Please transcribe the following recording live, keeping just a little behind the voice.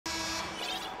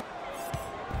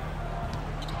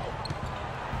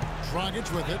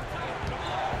Dragic with it.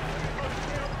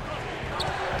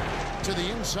 To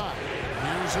the inside.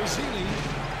 Here's Azili.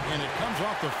 And it comes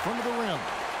off the front of the rim.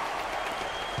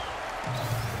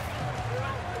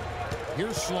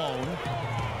 Here's Sloan.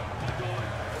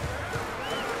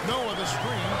 Noah the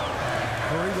screen.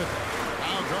 Curry with it.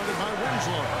 Now guarded by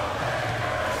Winslow.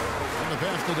 And the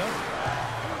pass to Doug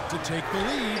to take the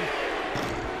lead.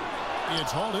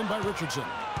 It's hauled in by Richardson.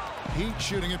 Heat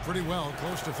shooting it pretty well,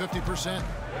 close to 50%.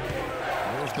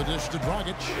 There's the dish to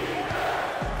Dragic.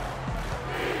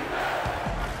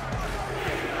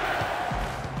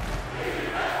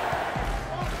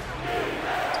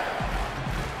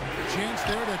 Chance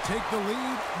there to take the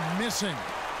lead, missing.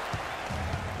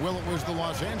 Well, it was the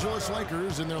Los Angeles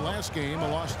Lakers in their last game, a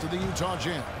loss to the Utah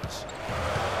Jazz.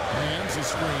 Hands a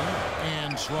screen,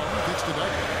 and Sloan gets to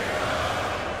Doug.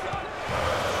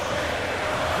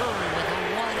 Curry with a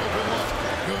wide open look.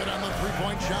 Good on the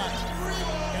three-point shot.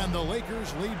 And the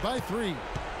Lakers lead by 3.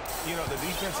 You know, the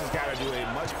defense has got to do a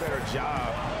much better job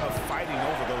of fighting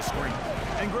over those screens.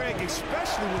 And, Greg,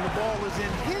 especially when the ball is in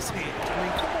his hands. I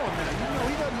mean, come on now. You know,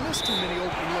 he doesn't miss too many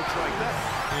open looks like that.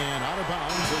 And out of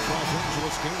bounds as Los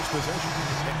Angeles gains possession.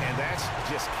 And that's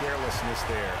just carelessness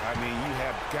there. I mean, you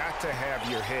have got to have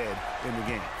your head in the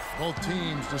game. Both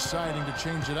teams deciding to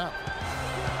change it up.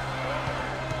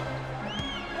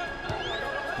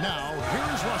 Now,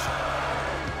 here's Russell.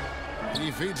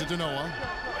 He feeds it to Noah.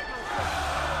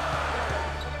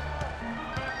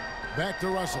 Back to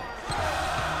Russell.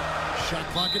 Shot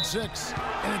clock at 6.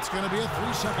 And it's going to be a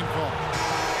 3-second call.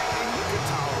 And you can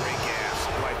tolerate gas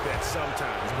like that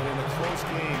sometimes. But in a close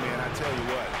game, man, I tell you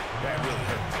what, that really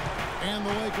hurts. And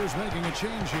the Lakers making a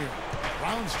change here.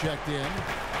 Brown's checked in.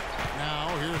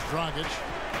 Now, here's Dragic.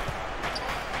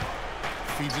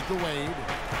 Feeds it to Wade.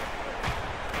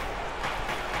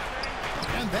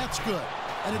 And that's good.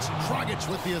 And it's Dragic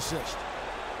with the assist.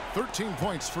 13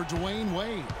 points for Dwayne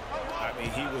Wade. I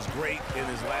mean, he was great in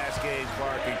his last game,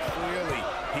 Clark, and clearly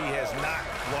he has not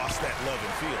lost that love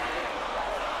and feel.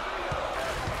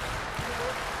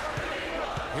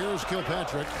 Here's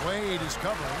Kilpatrick. Wade is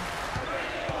covering.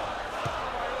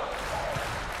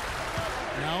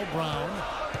 Now Brown.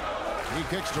 He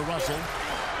kicks to Russell.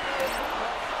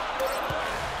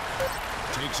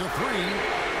 Takes a 3.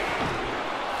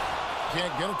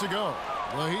 Can't get it to go.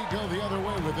 Well, he'd go the other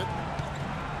way with it.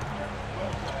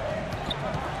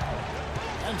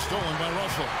 And stolen by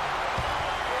Russell.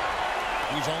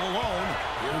 He's all alone.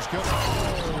 Here's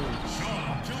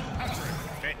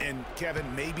And Kevin,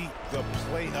 maybe the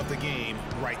play of the game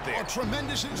right there. A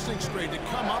tremendous instincts grade to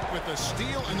come up with a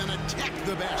steal and then attack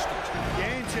the basket.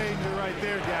 Game changer right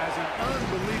there, guys. An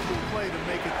unbelievable play to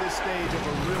make it this stage of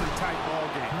a really tight ball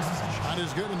game. Not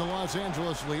as good in the Los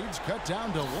Angeles leads. Cut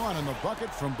down to 1 in the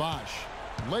bucket from Bosch.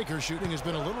 Lakers shooting has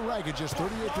been a little ragged, just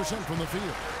 38% from the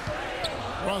field.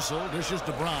 Russell dishes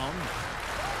to Brown.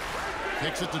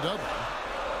 Kicks it to Doug.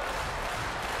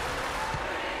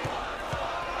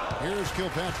 Here's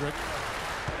Kilpatrick.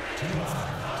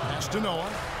 Pass to Noah.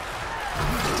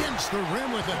 He dents the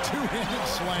rim with a 2-handed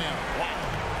slam. Wow.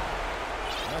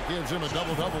 That gives him a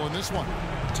double-double in this one.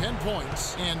 10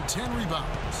 points and 10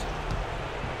 rebounds.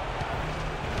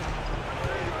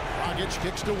 Dragic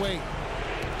kicks to Wade.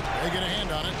 They get a hand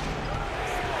on it.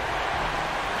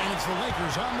 And it's the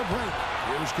Lakers on the break.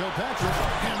 Here's Kilpatrick.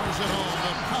 Hammers it home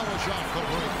to polish off the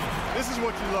break. This is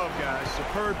what you love, guys.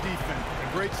 Superb defense. A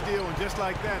great steal, and just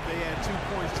like that, they add 2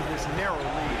 points to this narrow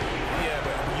lead. Yeah,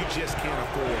 but you just can't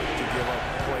afford to give up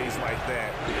plays like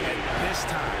that at this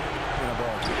time in a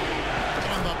ball game.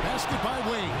 And the basket by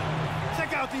Wade.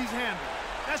 Check out these handles.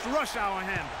 That's rush hour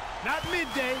handle. Not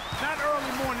midday, not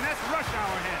early morning. That's rush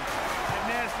hour handle. That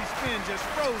nasty spin just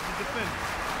froze the defender.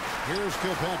 Here's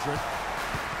Kilpatrick.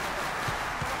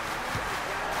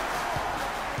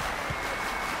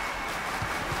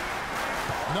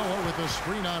 Noah with a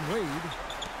screen on Wade.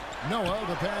 Noah,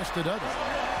 the pass to Doug.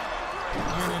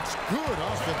 And it's good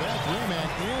off the back rim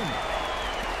and in.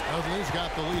 Dudley's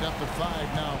got the lead up to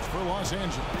 5 now for Los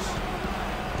Angeles.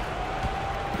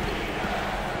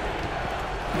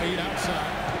 Wade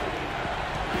outside.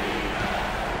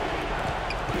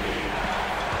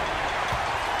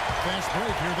 Fast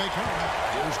break, here they come.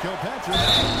 Here's Kilpatrick.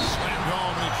 Slammed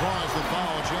home and he draws the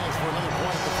foul. Chance for another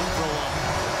point at the free throw line.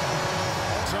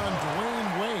 That's on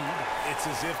Dwayne Wade. It's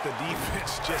as if the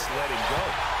defense just let him go.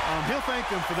 He'll thank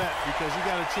them for that because he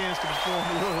got a chance to perform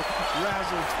a little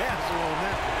razzle-dazzle on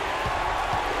that.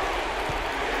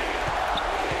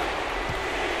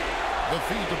 The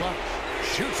feed to Bosch.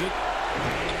 Shoots it.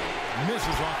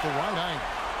 Misses off the right angle.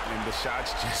 And the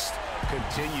shots just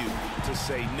continue to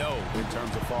say no in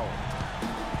terms of falling.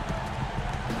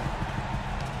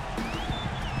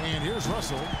 And here's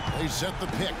Russell. They set the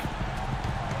pick.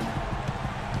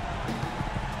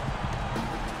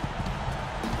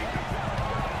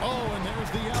 Oh, and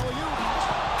there's the alley-oop.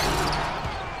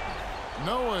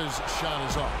 Noah's shot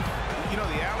is off. You know,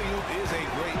 the alley-oop is a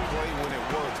great play when it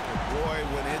works, but boy,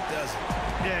 when it doesn't.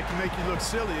 Yeah, it can make you look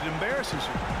silly. It embarrasses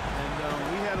you. And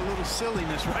we had a little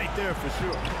silliness right there for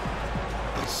sure.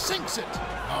 Sinks it.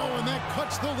 Oh, and that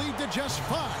cuts the lead to just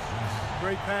 5.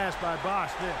 Great pass by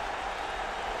Bosch there.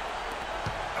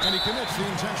 And he commits the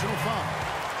intentional foul.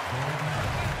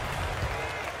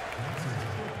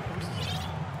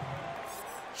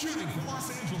 Shooting for Los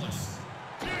Angeles.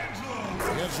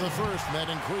 Gets the first, and that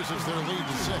increases their lead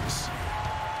to 6.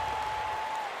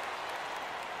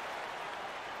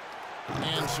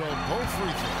 And so both free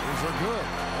throws are good,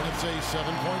 and it's a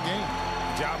 7-point game.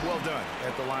 Job well done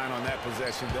at the line on that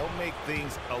possession. They'll make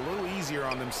things a little easier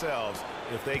on themselves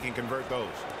if they can convert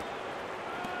those.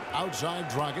 Outside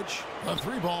Dragic, a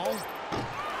 3-ball.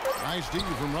 Nice D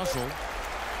from Russell.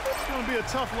 It's going to be a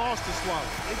tough loss to swallow.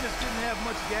 They just didn't have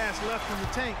much gas left in the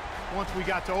tank once we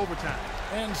got to overtime.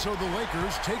 And so the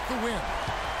Lakers take the win.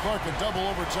 Clark, a double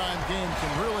overtime game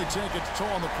can really take its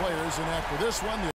toll on the players, and after this one,